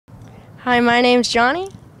Hi, my name's Jonny.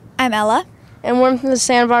 I'm Ella. And we're from the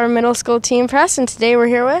Santa Barbara Middle School Team Press, and today we're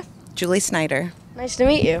here with Julie SNYDER. Nice to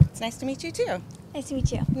meet you. It's nice to meet you too. Nice to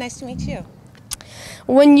meet you. Nice to meet you.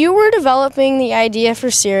 When you were developing the idea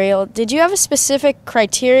for Serial, did you have a specific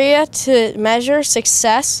criteria to measure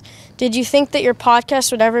success? Did you think that your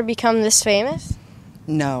podcast would ever become this famous?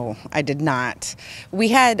 No, I did not. We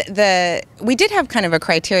did have kind of a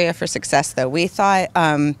criteria for success, though. We thought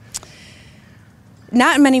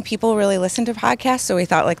not many people really listen to podcasts, so we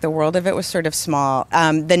thought like the world of it was sort of small.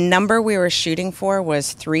 The number we were shooting for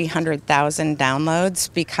was 300,000 downloads,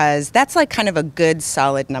 because that's like kind of a good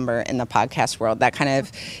solid number in the podcast world. That kind of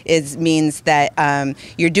means that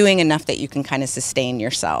you're doing enough that you can kind of sustain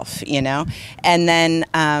yourself, you know? And then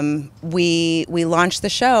we launched the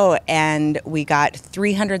show and we got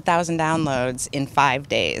 300,000 downloads in 5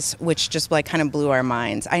 days, which just like kind of blew our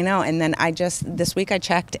minds. I know. And then this week I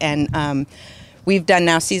checked, and we've done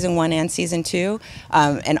now season 1 and season 2,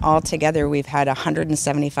 and all together we've had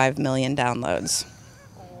 175 million downloads.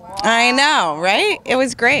 Wow. I know, right? It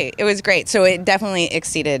was great. It was great. So it definitely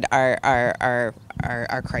exceeded our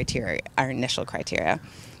criteria, our initial criteria.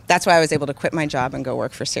 That's why I was able to quit my job and go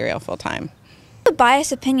work for Serial full time. A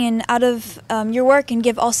biased opinion out of your work and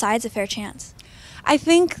give all sides a fair chance. I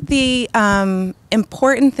think the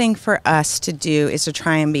important thing for us to do is to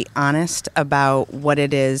try and be honest about what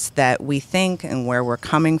it is that we think and where we're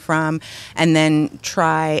coming from, and then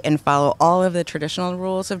try and follow all of the traditional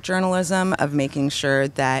rules of journalism, of making sure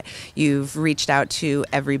that you've reached out to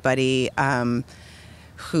everybody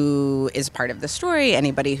who is part of the story,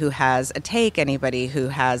 anybody who has a take, anybody who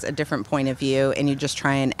has a different point of view, and you just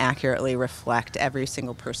try and accurately reflect every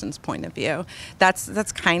single person's point of view.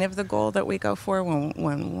 That's kind of the goal that we go for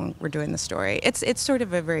when we're doing the story. It's sort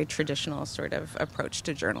of a very traditional sort of approach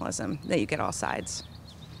to journalism, that you get all sides.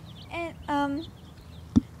 And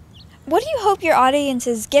what do you hope your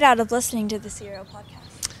audiences get out of listening to the Serial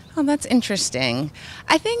podcast? Oh, that's interesting.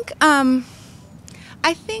 I think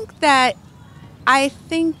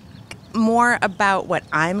more about what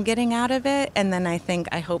I'm getting out of it, and then I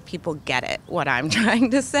hope people get it, what I'm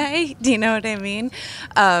trying to say. Do you know what I mean?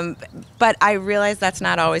 But I realize that's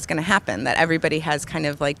not always going to happen, that everybody has kind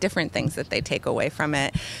of like different things that they take away from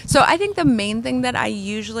it. So I think the main thing that I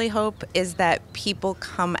usually hope is that people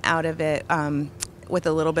come out of it with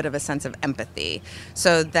a little bit of a sense of empathy,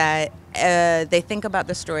 so that they think about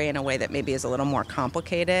the story in a way that maybe is a little more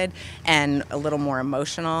complicated and a little more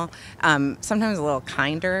emotional, sometimes a little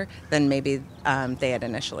kinder than maybe they had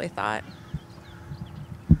initially thought.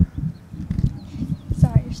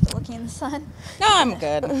 Sorry, you're still looking in the sun. No, I'm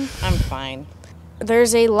good. I'm fine.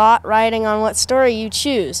 There's a lot riding on what story you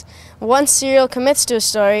choose. Once Serial commits to a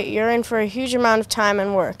story, you're in for a huge amount of time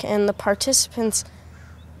and work, and the participants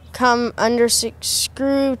come under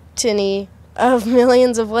scrutiny of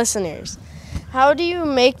millions of listeners. How do you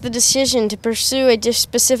make the decision to pursue a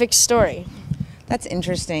specific story? That's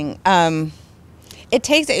interesting. We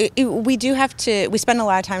spend a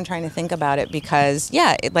lot of time trying to think about it, because,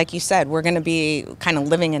 like you said, we're going to be kind of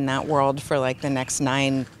living in that world for like the next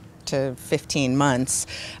 9 to 15 months.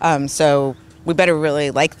 So we better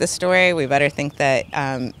really like the story. We better think that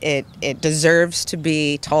it deserves to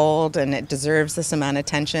be told, and it deserves this amount of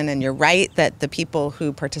attention. And you're right that the people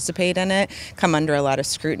who participate in it come under a lot of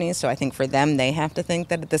scrutiny. So I think for them, they have to think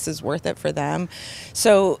that this is worth it for them.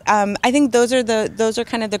 So I think those are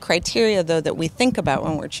kind of the criteria, though, that we think about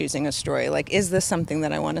when we're choosing a story. Like, is this something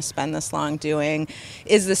that I want to spend this long doing?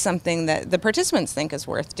 Is this something that the participants think is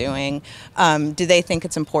worth doing? Do they think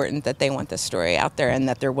it's important that they want this story out there, and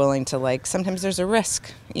that they're willing to, like, sometimes there's a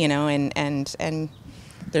risk, you know, and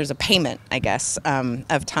there's a payment, I guess,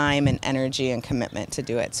 of time and energy and commitment to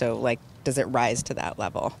do it. So, like, does it rise to that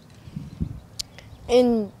level?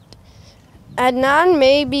 And Adnan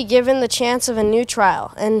may be given the chance of a new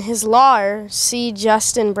trial, and his lawyer, C.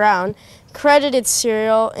 Justin Brown, credited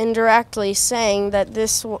Serial indirectly, saying that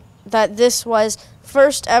this was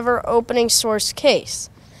first ever opening source case,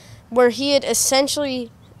 where he had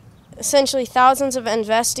essentially thousands of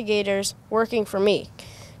investigators working for me,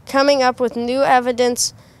 coming up with new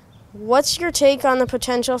evidence. What's your take on the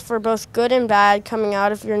potential for both good and bad coming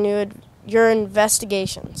out of your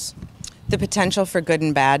investigations? The potential for good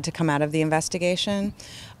and bad to come out of the investigation?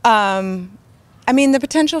 I mean, the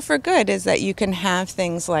potential for good is that you can have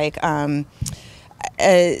things like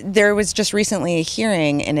there was just recently a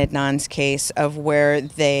hearing in Adnan's case of where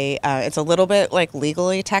they, it's a little bit like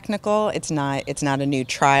legally technical. It's not a new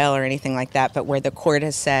trial or anything like that, but where the court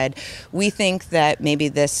has said, we think that maybe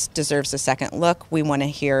this deserves a second look. We want to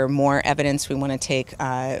hear more evidence. We want to take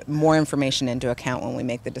more information into account when we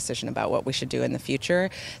make the decision about what we should do in the future.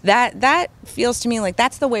 That feels to me like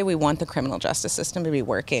that's the way we want the criminal justice system to be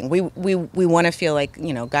working. We want to feel like,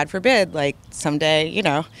 God forbid, like someday,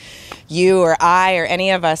 you or I or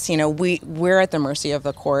any of us, we're at the mercy of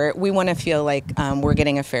the court. We want to feel like we're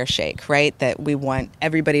getting a fair shake, right? That we want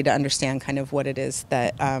everybody to understand kind of what it is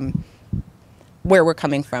that, where we're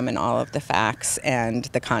coming from and all of the facts and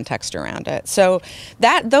the context around it. So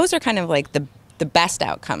those are kind of like the best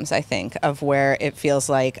outcomes, I think, of where it feels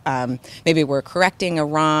like maybe we're correcting a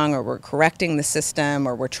wrong or we're correcting the system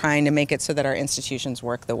or we're trying to make it so that our institutions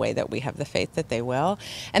work the way that we have the faith that they will.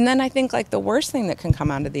 And then I think like the worst thing that can come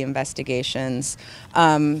out of the investigations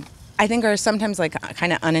I think are sometimes like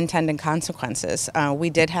kind of unintended consequences. We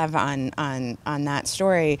did have on that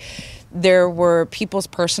story, there were people's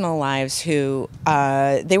personal lives who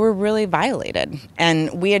they were really violated,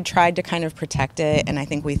 and we had tried to kind of protect it, and I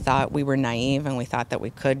think we thought we were naive and we thought that we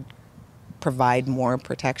could provide more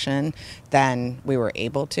protection than we were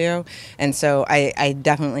able to. And so I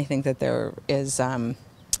definitely think that there was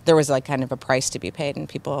like kind of a price to be paid, and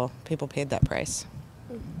people paid that price.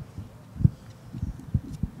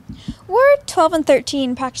 We're 12 and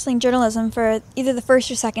 13 practicing journalism for either the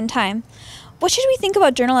first or second time. What should we think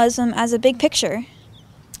about journalism as a big picture?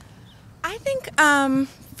 I think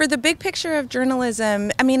for the big picture of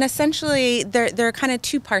journalism, I mean, essentially there are kind of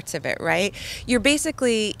two parts of it, right? You're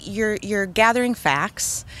basically, you're gathering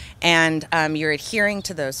facts and you're adhering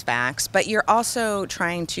to those facts, but you're also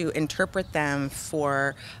trying to interpret them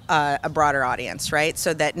for a broader audience, right?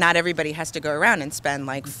 So that not everybody has to go around and spend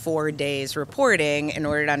like 4 days reporting in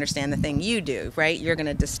order to understand the thing you do, right? You're going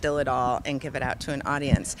to distill it all and give it out to an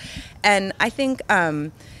audience. And I think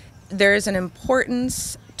there is an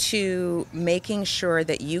importance to making sure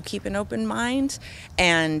that you keep an open mind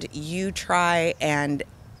and you try and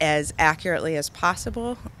as accurately as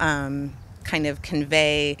possible kind of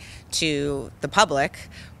convey to the public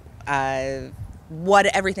what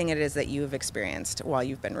everything it is that you have experienced while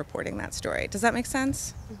you've been reporting that story. Does that make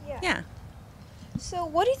sense? Yeah. So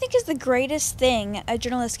what do you think is the greatest thing a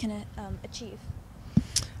journalist can achieve?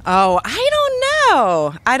 Oh,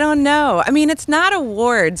 I don't know. I mean, it's not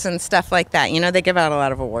awards and stuff like that. They give out a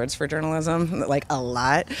lot of awards for journalism, like a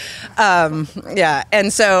lot. Yeah.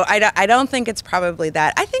 And so I don't think it's probably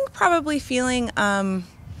that. I think probably feeling,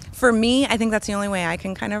 for me, I think that's the only way I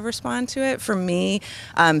can kind of respond to it. For me,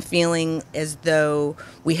 feeling as though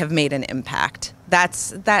we have made an impact.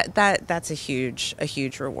 That's a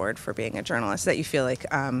huge reward for being a journalist, that you feel like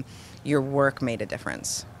your work made a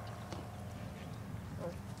difference.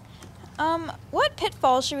 What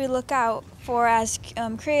pitfalls should we look out for as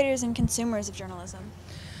creators and consumers of journalism?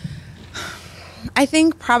 I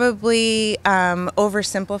think probably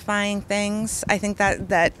oversimplifying things. I think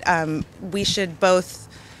that we should both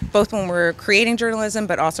when we're creating journalism,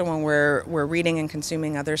 but also when we're reading and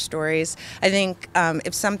consuming other stories. I think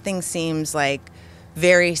if something seems like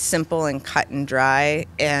very simple and cut and dry,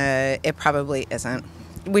 it probably isn't.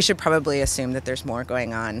 We should probably assume that there's more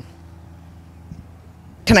going on.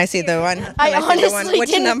 Can I see the one? I honestly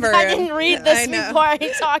Which didn't. number? I didn't read this before I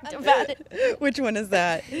talked about it. Which one is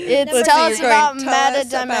that? It's tell us about meta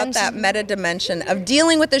dimension. About that meta dimension of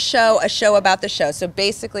dealing with a show about the show. So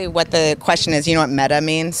basically, what the question is, you know what meta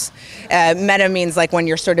means? Meta means like when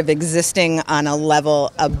you're sort of existing on a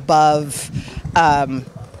level above.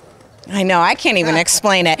 I know, I can't even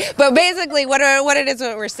explain it. But basically, what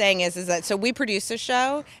we're saying is that, so we produce a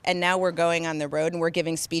show, and now we're going on the road, and we're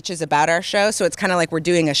giving speeches about our show. So it's kind of like we're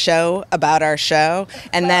doing a show about our show,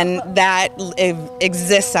 and then that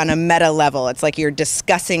exists on a meta level. It's like you're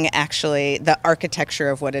discussing, actually, the architecture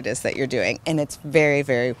of what it is that you're doing. And it's very,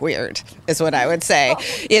 very weird, is what I would say.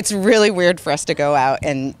 It's really weird for us to go out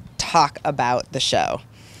and talk about the show.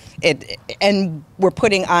 And we're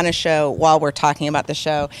putting on a show while we're talking about the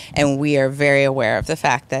show, and we are very aware of the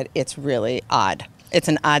fact that it's really odd. It's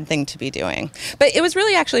an odd thing to be doing. But it was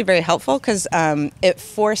really actually very helpful because it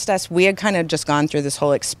forced us, we had kind of just gone through this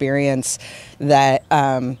whole experience that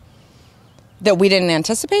we didn't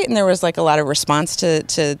anticipate, and there was like a lot of response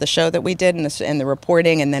to the show that we did and the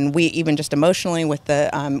reporting, and then we even just emotionally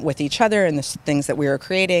with each other and the things that we were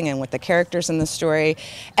creating and with the characters in the story.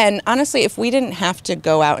 And honestly, if we didn't have to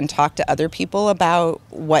go out and talk to other people about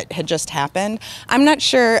what had just happened, I'm not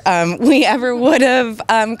sure we ever would have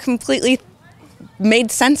completely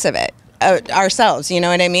made sense of it. ourselves. You know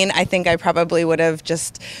what I mean? I think I probably would have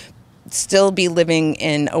just still be living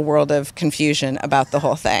in a world of confusion about the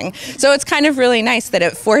whole thing. So it's kind of really nice that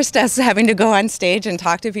it forced us having to go on stage and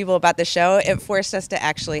talk to people about the show. It forced us to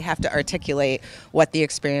actually have to articulate what the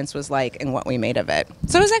experience was like and what we made of it.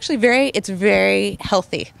 So it was actually it's very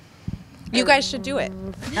healthy. You guys should do it.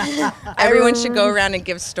 Everyone should go around and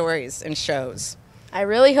give stories and shows. I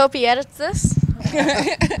really hope he edits this.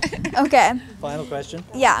 Okay. Final question.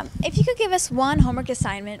 Yeah. If you could give us one homework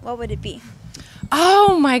assignment, what would it be?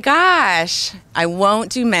 Oh my gosh. I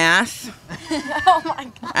won't do math. Oh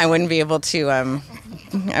my God. I wouldn't be able to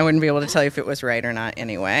tell you if it was right or not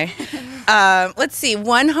anyway. Let's see.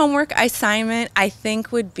 One homework assignment I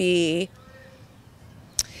think would be,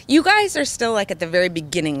 you guys are still like at the very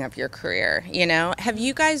beginning of your career, you know? Have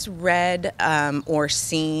you guys read or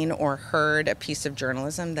seen or heard a piece of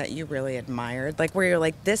journalism that you really admired? Like where you're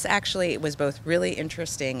like, this actually was both really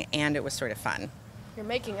interesting and it was sort of fun. You're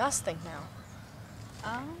making us think now.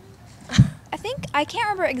 I think, I can't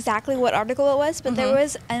remember exactly what article it was, but there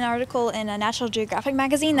was an article in a National Geographic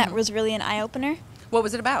magazine that was really an eye-opener. What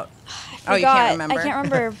was it about? Oh, you can't remember? I can't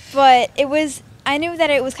remember, but it was, I knew that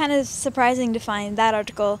it was kind of surprising to find that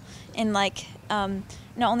article in like, not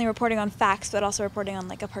only reporting on facts, but also reporting on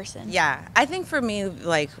like a person. Yeah, I think for me,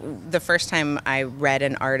 like the first time I read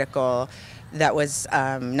an article that was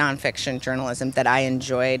nonfiction journalism that I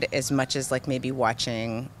enjoyed as much as like maybe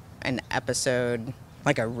watching an episode,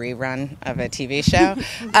 like a rerun of a TV show,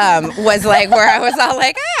 was like where I was all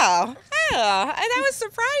like, oh, that was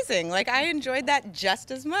surprising. Like I enjoyed that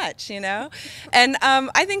just as much, you know? And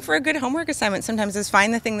I think for a good homework assignment sometimes is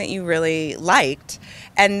find the thing that you really liked.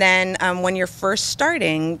 And then when you're first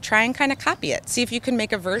starting, try and kind of copy it. See if you can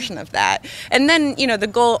make a version of that. And then, you know, the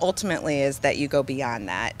goal ultimately is that you go beyond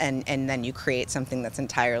that and then you create something that's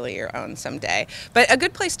entirely your own someday. But a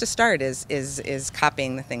good place to start is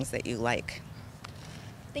copying the things that you like.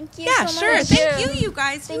 Thank you Yeah, so sure. much. Thank you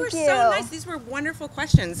guys. You were Thank so you. nice. These were wonderful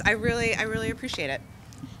questions. I really appreciate it.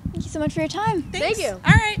 Thank you so much for your time. Thanks. Thank you.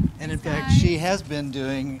 All right. And in fact, she has been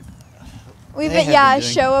doing. We've They been, have a been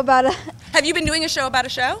doing- show about a, Have you been doing a show about a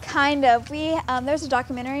show? kind of. There's a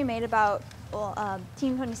documentary made about,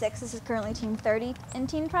 Team 26. This is currently Team 30 in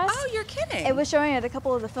Teen Press. Oh, you're kidding. It was showing at a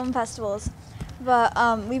couple of the film festivals, but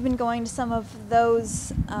we've been going to some of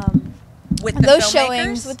those with the those filmmakers?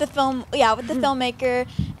 showings with the filmmaker,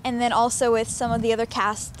 and then also with some of the other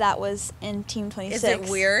cast that was in Team 26. Is it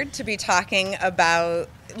weird to be talking about,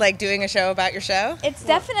 like, doing a show about your show? It's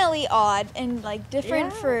definitely odd and like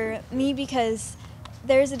different for me because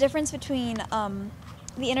there's a difference between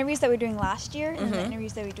the interviews that we're doing last year and the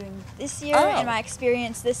interviews that we're doing this year, and my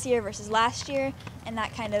experience this year versus last year, and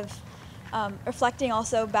that kind of reflecting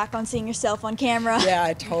also back on seeing yourself on camera.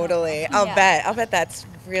 Yeah, totally. I'll bet that's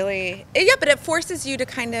really, but it forces you to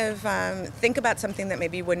kind of think about something that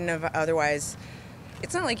maybe you wouldn't have otherwise.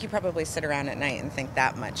 It's not like you probably sit around at night and think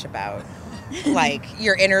that much about like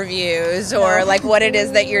your interviews or like what it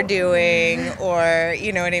is that you're doing, or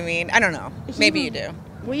you know what I mean? I don't know. Maybe you do.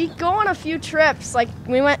 We go on a few trips. Like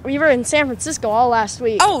we were in San Francisco all last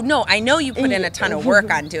week. Oh no, I know you put in a ton of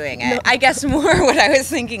work on doing it. No. I guess more what I was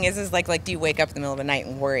thinking is like do you wake up in the middle of the night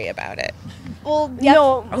and worry about it? Well,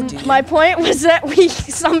 no. My point was that we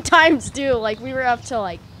sometimes do. Like we were up till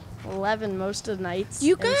like 11 most of the nights.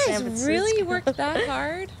 You in San guys Francisco. really worked that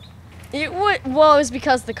hard? It was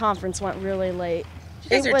because the conference went really late. You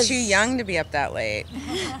guys are too young to be up that late.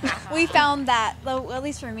 We found that, at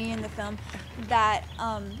least for me in the film, that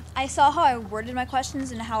I saw how I worded my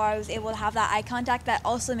questions and how I was able to have that eye contact. That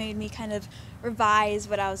also made me kind of revise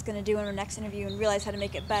what I was going to do in our next interview and realize how to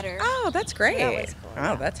make it better. Oh, that's great. So that was cool.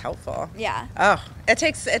 Oh, that's helpful. Yeah. Oh, it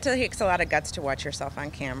takes a lot of guts to watch yourself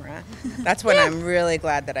on camera. That's when I'm really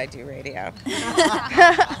glad that I do radio.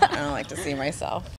 I don't like to see myself.